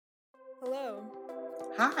Hello.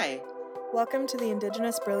 Hi, Welcome to the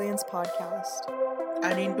Indigenous Brilliance podcast.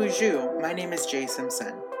 Anin Boujou. My name is Jay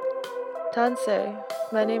Simpson. Tanse.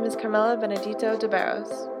 My name is Carmela Benedito de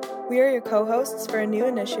Barros. We are your co-hosts for a new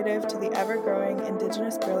initiative to the ever-growing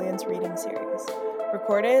Indigenous Brilliance reading series,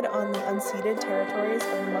 recorded on the unceded territories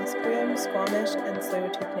of the Musqueam, Squamish, and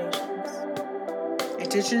Tsleil-Waututh nations.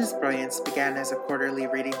 Indigenous Brilliance began as a quarterly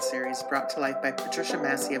reading series brought to life by Patricia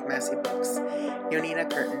Massey of Massey Books, Yonina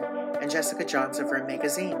Curtin, and Jessica Johns of Room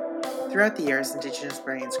Magazine. Throughout the years, Indigenous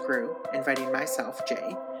Brilliance grew, inviting myself,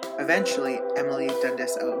 Jay, eventually Emily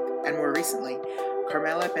Dundas Oak, and more recently,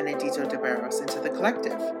 Carmela Benedito de Barros into the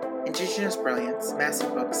collective. Indigenous Brilliance, Massey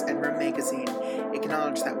Books, and Room Magazine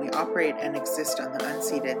acknowledge that we operate and exist on the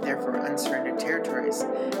unceded, therefore unsurrendered territories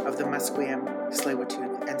of the Musqueam,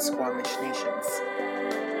 Tsleil-Waututh, and Squamish nations.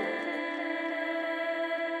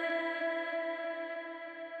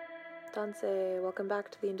 Tanse, welcome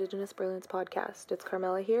back to the Indigenous Brilliance podcast. It's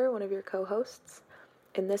Carmela here, one of your co-hosts.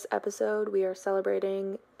 In this episode, we are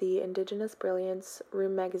celebrating the Indigenous Brilliance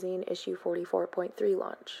Room Magazine issue 44.3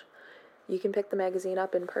 launch. You can pick the magazine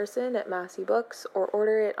up in person at Massey Books or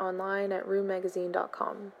order it online at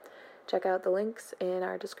roommagazine.com. Check out the links in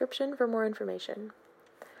our description for more information.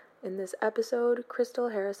 In this episode, Crystal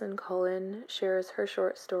Harrison Cullen shares her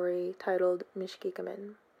short story titled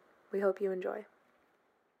Mishkikamin. We hope you enjoy.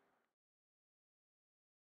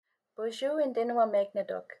 Boju indinwa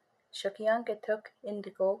megnaduk, shukyan getuk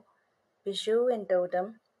indigo, biju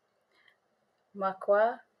indodum,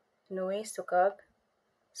 makwa nui sukag,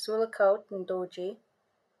 sulakot ndoji.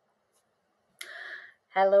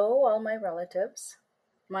 Hello, all my relatives.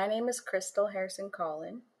 My name is Crystal Harrison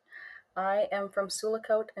Collin. I am from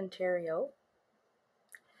Sulakot, Ontario.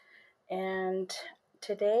 And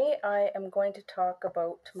today I am going to talk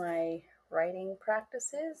about my writing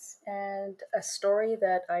practices and a story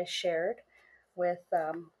that I shared with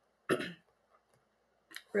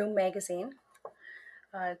Room Magazine.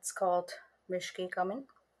 It's called Mishkikamin.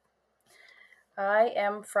 I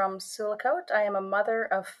am from Sulakot. I am a mother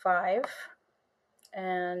of 5,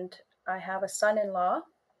 and I have a son-in-law.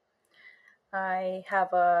 I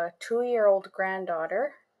have a 2-year-old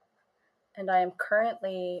granddaughter, and I am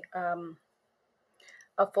currently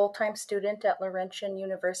a full-time student at Laurentian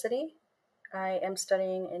University. I'm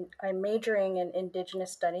majoring in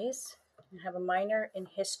Indigenous Studies and have a minor in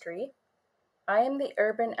History. I am the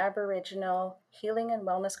Urban Aboriginal Healing and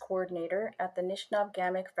Wellness Coordinator at the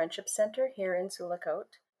Nishnawgamic Friendship Center here in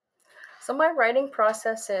Sulakot. So my writing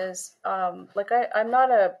process is, I'm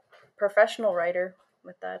not a professional writer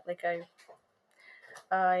with that.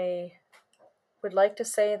 I would like to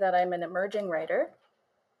say that I'm an emerging writer.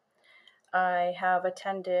 I have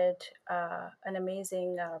attended an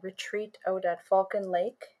amazing retreat out at Falcon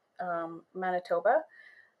Lake, Manitoba,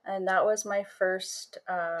 and that was my first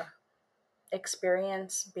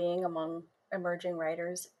experience being among emerging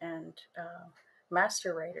writers and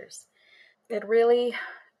master writers. It really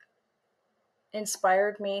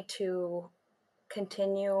inspired me to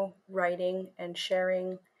continue writing and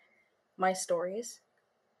sharing my stories.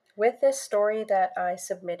 With this story that I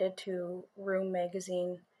submitted to Room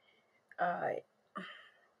Magazine,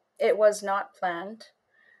 it was not planned.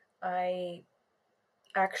 I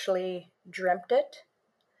actually dreamt it.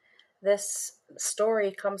 This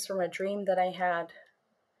story comes from a dream that I had,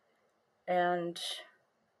 and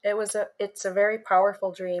it's a very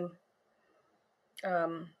powerful dream.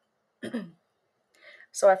 So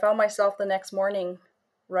I found myself the next morning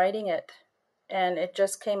writing it, and it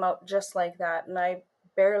just came out just like that, and I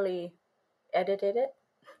barely edited it.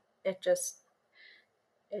 It just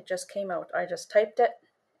came out. I just typed it,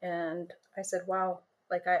 and I said, wow,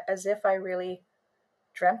 as if I really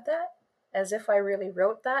dreamt that, as if I really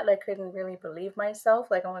wrote that. I couldn't really believe myself.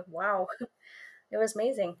 I'm like, wow, it was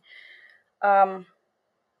amazing. So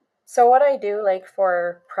what I do,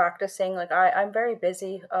 for practicing, I'm very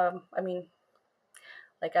busy.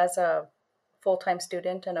 As a full-time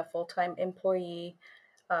student and a full-time employee,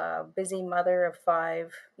 busy mother of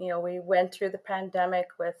 5, we went through the pandemic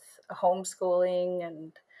with homeschooling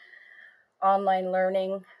and online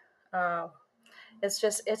learning. It's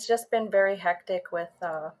just been very hectic with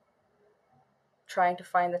trying to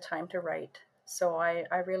find the time to write. So I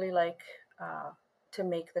really like to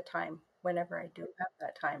make the time whenever I do have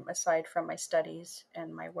that time, aside from my studies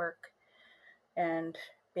and my work and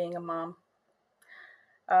being a mom.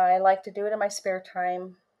 I like to do it in my spare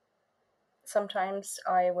time. Sometimes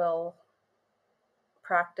I will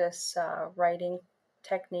practice writing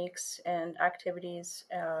techniques and activities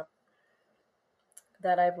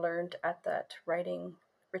that I've learned at that writing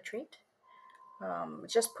retreat.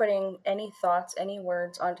 just putting any thoughts, any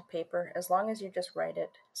words onto paper, as long as you just write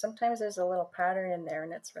it. Sometimes there's a little pattern in there,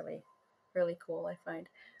 and it's really, really cool, I find.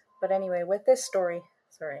 But anyway, with this story,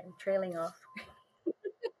 sorry, I'm trailing off.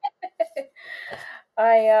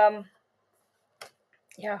 I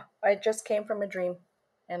I just came from a dream,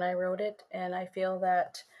 and I wrote it, and I feel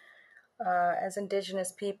that as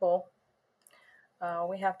Indigenous people,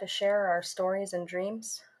 we have to share our stories and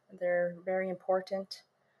dreams. They're very important.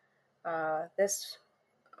 This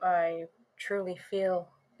I truly feel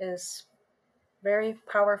is very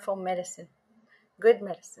powerful medicine, good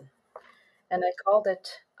medicine. And I called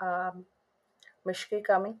it Mishki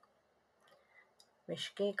Kamin.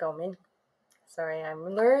 Mishki Kamin. Sorry,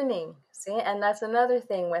 I'm learning. See, and that's another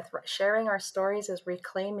thing with sharing our stories is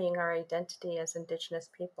reclaiming our identity as Indigenous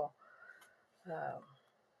people. Um,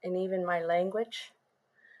 and even my language,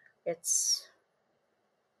 it's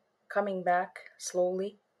coming back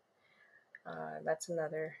slowly. That's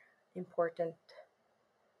another important.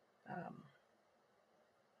 Um,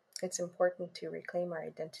 it's important to reclaim our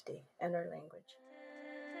identity and our language.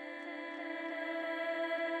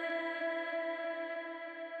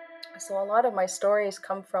 So a lot of my stories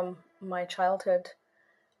come from my childhood.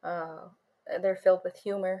 Uh, they're filled with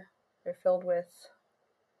humor. They're filled with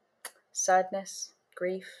sadness,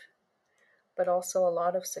 grief, but also a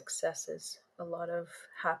lot of successes, a lot of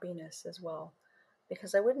happiness as well.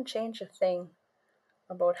 Because I wouldn't change a thing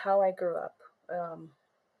about how I grew up.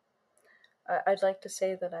 I'd like to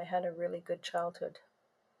say that I had a really good childhood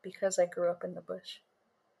because I grew up in the bush.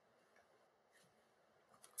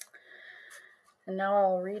 And now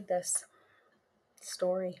I'll read this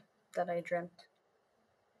story that I dreamt.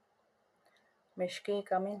 Mishki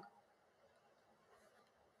Kamin.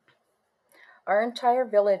 Our entire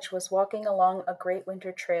village was walking along a great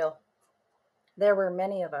winter trail. There were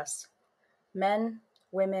many of us, men,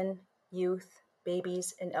 women, youth,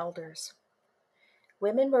 babies, and elders.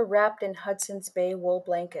 Women were wrapped in Hudson's Bay wool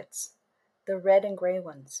blankets, the red and gray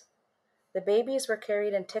ones. The babies were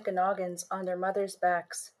carried in tickanoggins on their mothers'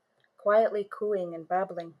 backs, quietly cooing and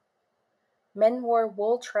babbling. Men wore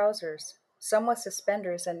wool trousers, some with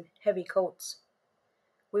suspenders and heavy coats.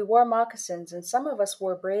 We wore moccasins, and some of us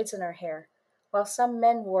wore braids in our hair, while some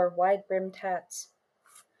men wore wide-brimmed hats.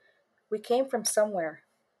 We came from somewhere,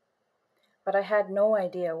 but I had no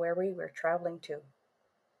idea where we were traveling to.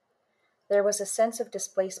 There was a sense of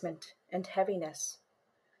displacement and heaviness.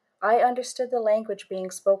 I understood the language being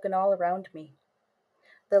spoken all around me.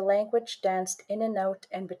 The language danced in and out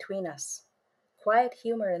and between us, quiet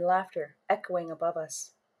humor and laughter echoing above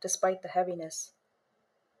us, despite the heaviness.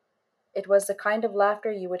 It was the kind of laughter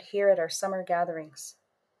you would hear at our summer gatherings.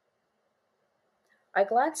 I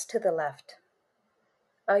glanced to the left.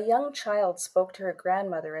 A young child spoke to her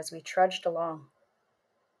grandmother as we trudged along.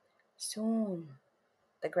 Soon,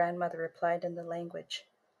 the grandmother replied in the language,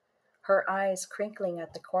 her eyes crinkling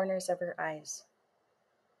at the corners of her eyes.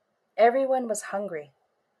 Everyone was hungry,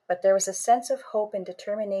 but there was a sense of hope and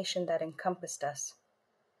determination that encompassed us.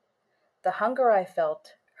 The hunger I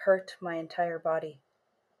felt hurt my entire body.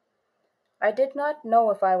 I did not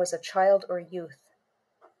know if I was a child or youth,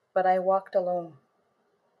 but I walked alone.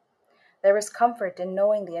 There was comfort in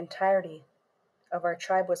knowing the entirety of our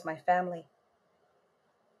tribe was my family.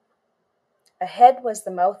 Ahead was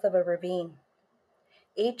the mouth of a ravine.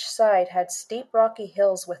 Each side had steep rocky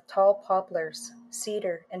hills with tall poplars,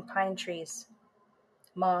 cedar, and pine trees.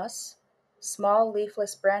 Moss, small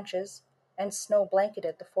leafless branches, and snow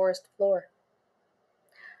blanketed the forest floor.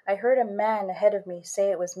 I heard a man ahead of me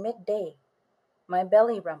say it was midday. My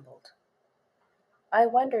belly rumbled. I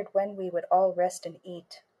wondered when we would all rest and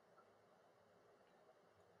eat.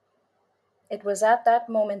 It was at that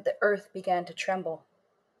moment the earth began to tremble.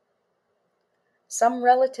 Some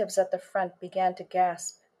relatives at the front began to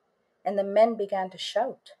gasp, and the men began to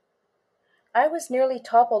shout. I was nearly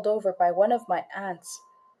toppled over by one of my aunts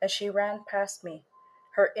as she ran past me.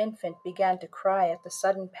 Her infant began to cry at the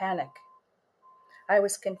sudden panic. I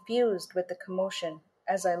was confused with the commotion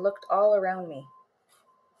as I looked all around me.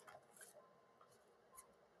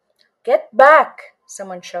 Get back!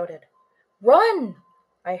 Someone shouted. Run!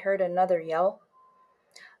 I heard another yell.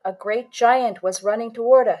 A great giant was running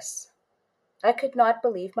toward us. I could not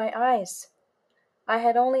believe my eyes. I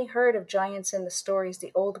had only heard of giants in the stories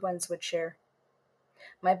the old ones would share.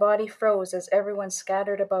 My body froze as everyone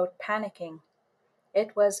scattered about, panicking.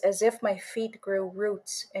 It was as if my feet grew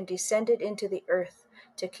roots and descended into the earth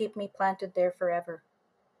to keep me planted there forever.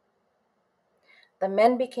 The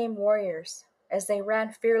men became warriors as they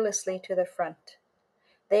ran fearlessly to the front.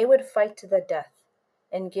 They would fight to the death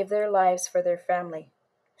and give their lives for their family.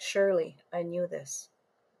 Surely I knew this.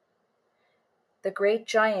 The great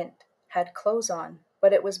giant had clothes on,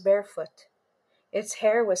 but it was barefoot. Its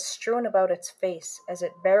hair was strewn about its face as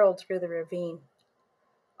it barreled through the ravine.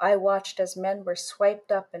 I watched as men were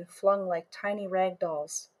swiped up and flung like tiny rag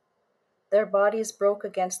dolls. Their bodies broke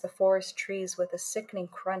against the forest trees with a sickening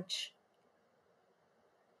crunch.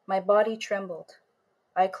 My body trembled.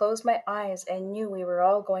 I closed my eyes and knew we were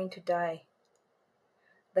all going to die.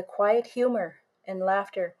 The quiet humor and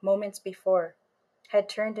laughter moments before had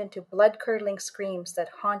turned into blood-curdling screams that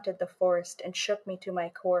haunted the forest and shook me to my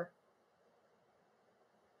core.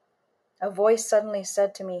 A voice suddenly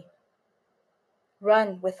said to me,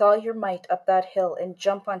 "Run with all your might up that hill and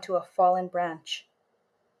jump onto a fallen branch."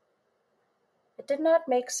 It did not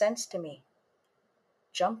make sense to me.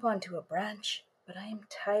 Jump onto a branch? But I am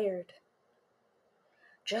tired.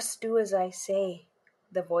 Just do as I say,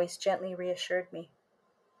 the voice gently reassured me.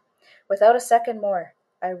 Without a second more,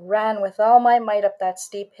 I ran with all my might up that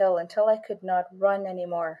steep hill until I could not run any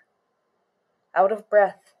more. Out of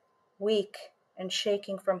breath, weak, and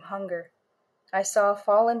shaking from hunger, I saw a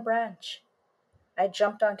fallen branch. I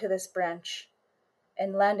jumped onto this branch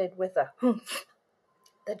and landed with a humph.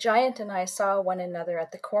 The giant and I saw one another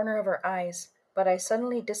at the corner of our eyes, but I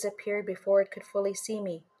suddenly disappeared before it could fully see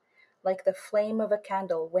me, like the flame of a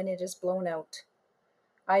candle when it is blown out.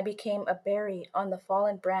 I became a berry on the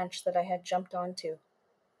fallen branch that I had jumped onto.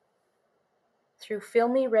 Through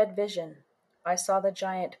filmy red vision, I saw the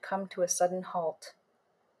giant come to a sudden halt.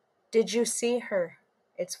 "Did you see her?"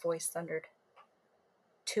 its voice thundered.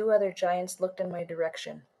 Two other giants looked in my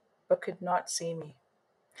direction, but could not see me.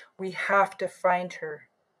 "We have to find her.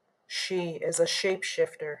 She is a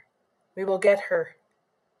shapeshifter. We will get her."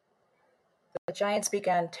 The giants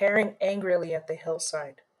began tearing angrily at the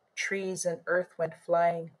hillside. Trees and earth went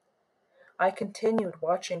flying. I continued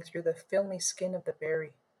watching through the filmy skin of the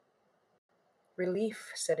berry.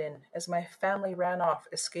 Relief set in as my family ran off,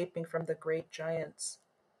 escaping from the great giants.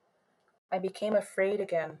 I became afraid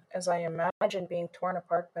again as I imagined being torn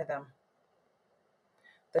apart by them.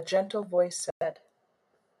 The gentle voice said,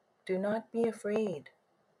 "Do not be afraid.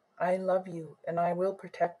 I love you and I will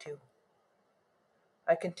protect you."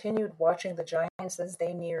 I continued watching the giants as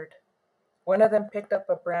they neared. One of them picked up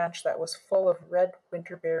a branch that was full of red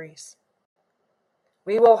winter berries.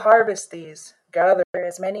 "We will harvest these. Gather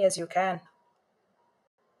as many as you can."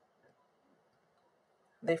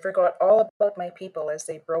 They forgot all about my people as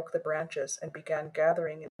they broke the branches and began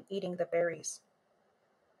gathering and eating the berries.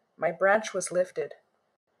 My branch was lifted,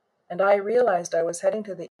 and I realized I was heading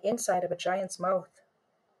to the inside of a giant's mouth.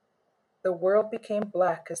 The world became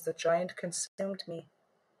black as the giant consumed me.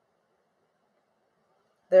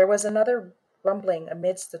 There was another rumbling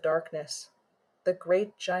amidst the darkness. The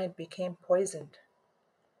great giant became poisoned.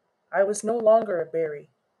 I was no longer a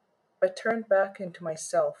berry, but turned back into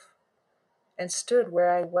myself and stood where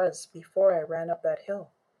I was before I ran up that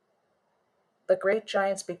hill. The great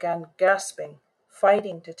giants began gasping,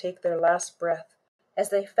 fighting to take their last breath.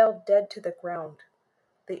 As they fell dead to the ground,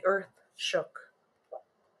 the earth shook.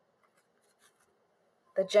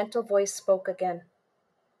 The gentle voice spoke again.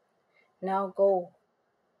 "Now go.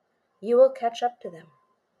 You will catch up to them.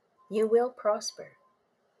 You will prosper.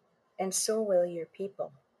 And so will your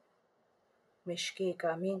people." Mishki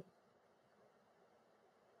Gamin.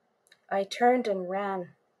 I turned and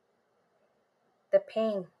ran. The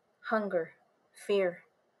pain, hunger, fear,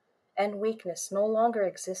 and weakness no longer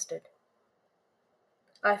existed.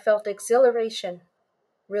 I felt exhilaration,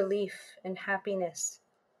 relief, and happiness.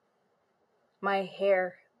 My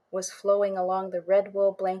hair was flowing along the red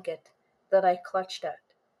wool blanket that I clutched at.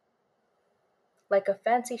 Like a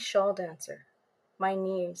fancy shawl dancer, my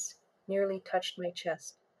knees nearly touched my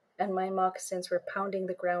chest, and my moccasins were pounding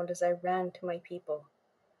the ground as I ran to my people.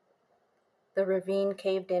 The ravine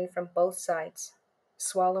caved in from both sides,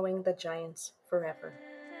 swallowing the giants forever.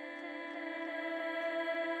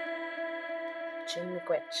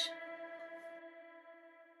 Chinmiquetch.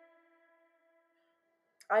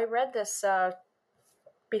 I read this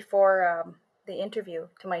before the interview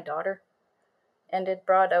to my daughter, and it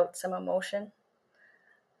brought out some emotion.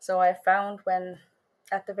 So I found when,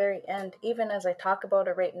 at the very end, even as I talk about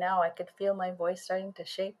it right now, I could feel my voice starting to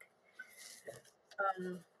shake.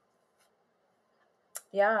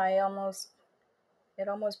 Yeah, it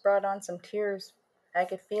almost brought on some tears. I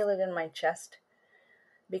could feel it in my chest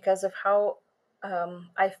because of how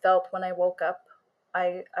I felt when I woke up.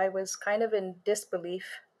 I was kind of in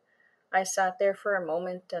disbelief. I sat there for a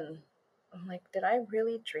moment and I'm like, did I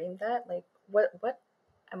really dream that? Like, what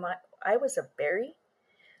am I? I was a berry,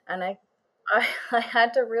 and I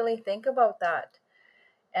had to really think about that.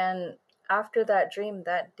 And after that dream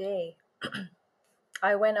that day,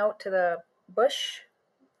 I went out to bush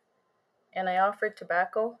and I offered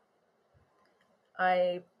tobacco.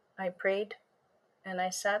 I prayed and I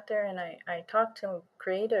sat there and I talked to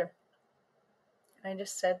Creator. I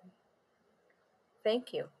just said,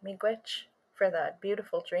 thank you, miigwech, for that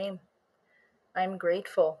beautiful dream. I'm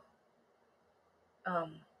grateful.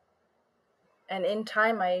 And in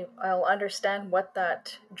time, I'll understand what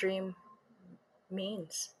that dream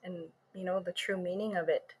means and, the true meaning of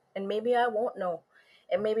it. And maybe I won't know.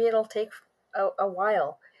 And maybe it'll take a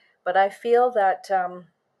while. But I feel that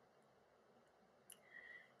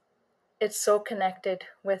it's so connected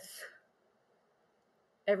with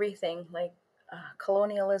everything, like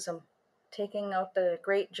colonialism, taking out the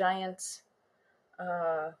great giants,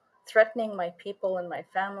 threatening my people and my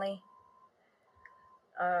family.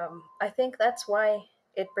 I think that's why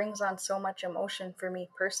it brings on so much emotion for me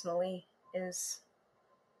personally. Is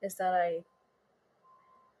that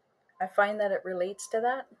I find that it relates to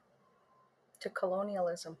that, to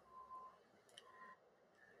colonialism,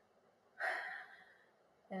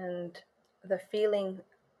 and the feeling.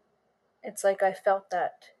 It's like I felt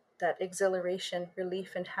that exhilaration,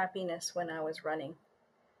 relief, and happiness when I was running.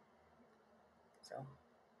 So,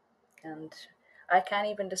 and I can't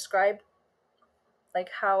even describe like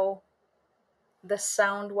how the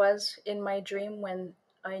sound was in my dream when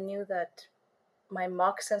I knew that my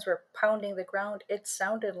moccasins were pounding the ground. It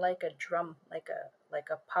sounded like a drum, like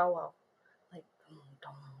a powwow, like dum,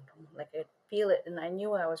 dum, dum, like I'd feel it, and I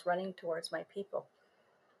knew I was running towards my people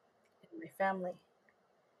and my family.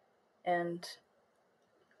 And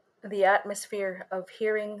the atmosphere of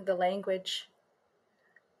hearing the language,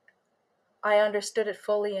 I understood it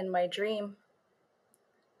fully in my dream,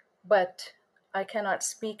 but I cannot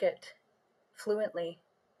speak it fluently.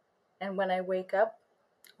 And when I wake up,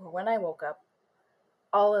 or when I woke up,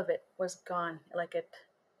 all of it was gone. Like it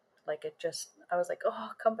just, I was like,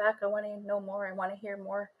 oh, come back. I want to know more. I want to hear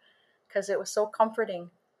more. Because it was so comforting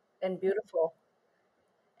and beautiful.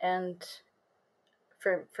 And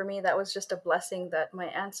for me, that was just a blessing that my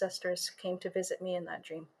ancestors came to visit me in that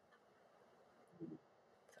dream.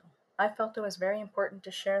 So I felt it was very important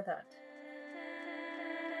to share that.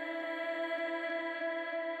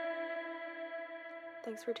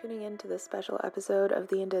 Thanks for tuning in to this special episode of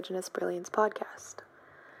the Indigenous Brilliance podcast.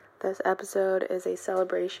 This episode is a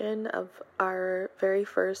celebration of our very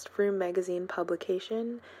first Room Magazine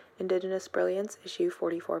publication, Indigenous Brilliance issue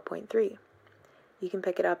 44.3. You can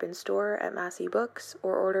pick it up in store at Massey Books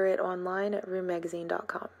or order it online at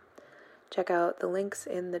roommagazine.com. Check out the links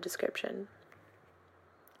in the description.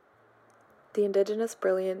 The Indigenous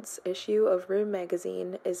Brilliance issue of Room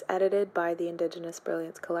Magazine is edited by the Indigenous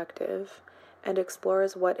Brilliance Collective and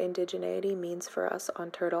explores what indigeneity means for us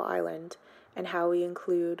on Turtle Island and how we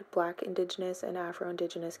include Black, Indigenous, and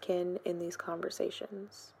Afro-Indigenous kin in these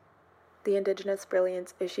conversations. The Indigenous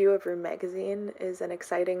Brilliance issue of Room Magazine is an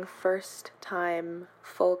exciting first-time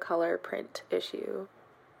full-color print issue.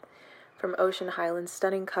 From Ocean Highland's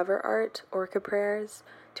stunning cover art, Orca Prayers,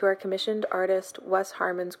 to our commissioned artist Wes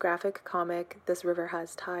Harmon's graphic comic, This River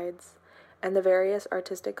Has Tides, and the various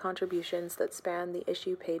artistic contributions that span the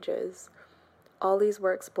issue pages, all these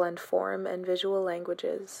works blend form and visual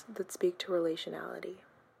languages that speak to relationality.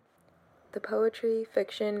 The poetry,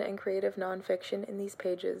 fiction, and creative nonfiction in these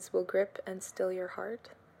pages will grip and still your heart,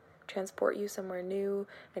 transport you somewhere new,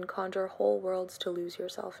 and conjure whole worlds to lose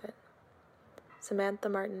yourself in. Samantha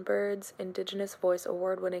Martin Bird's Indigenous Voice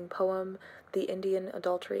Award-winning poem, The Indian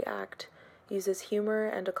Adultery Act, uses humor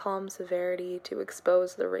and a calm severity to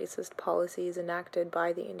expose the racist policies enacted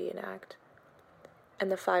by the Indian Act.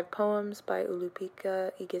 And the 5 poems by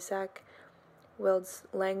Ulupika Igisak wields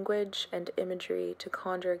language and imagery to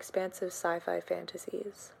conjure expansive sci-fi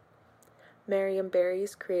fantasies. Miriam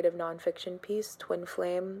Berry's creative nonfiction piece, Twin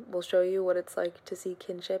Flame, will show you what it's like to see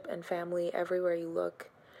kinship and family everywhere you look,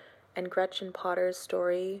 and Gretchen Potter's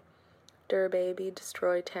story, Der Baby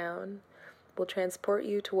Destroy Town, will transport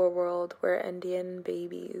you to a world where Indian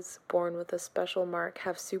babies born with a special mark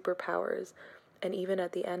have superpowers, and even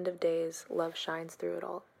at the end of days, love shines through it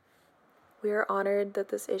all. We are honored that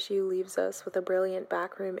this issue leaves us with a brilliant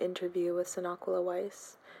backroom interview with Sonaquila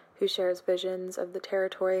Weiss, who shares visions of the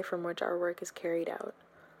territory from which our work is carried out.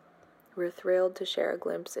 We're thrilled to share a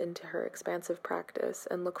glimpse into her expansive practice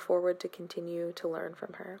and look forward to continue to learn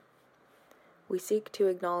from her. We seek to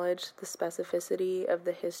acknowledge the specificity of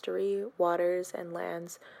the history, waters, and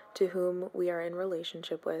lands to whom we are in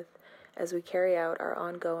relationship with as we carry out our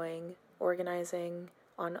ongoing organizing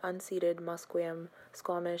on unceded Musqueam,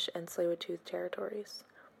 Squamish, and Tsleil-Waututh territories,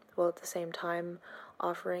 while at the same time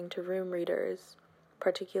offering to room readers,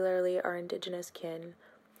 particularly our Indigenous kin,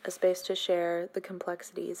 a space to share the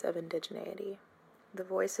complexities of indigeneity. The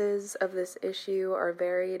voices of this issue are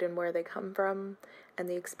varied in where they come from and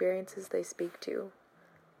the experiences they speak to,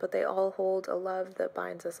 but they all hold a love that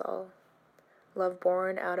binds us all. Love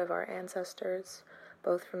born out of our ancestors,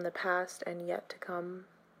 both from the past and yet to come.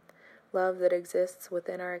 Love that exists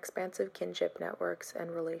within our expansive kinship networks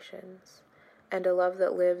and relations. And a love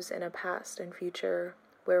that lives in a past and future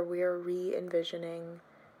where we are re-envisioning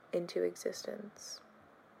into existence.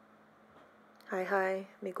 Hi,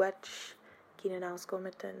 miigwech,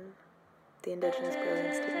 kinanauskomiten, the Indigenous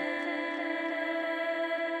Brilliance team.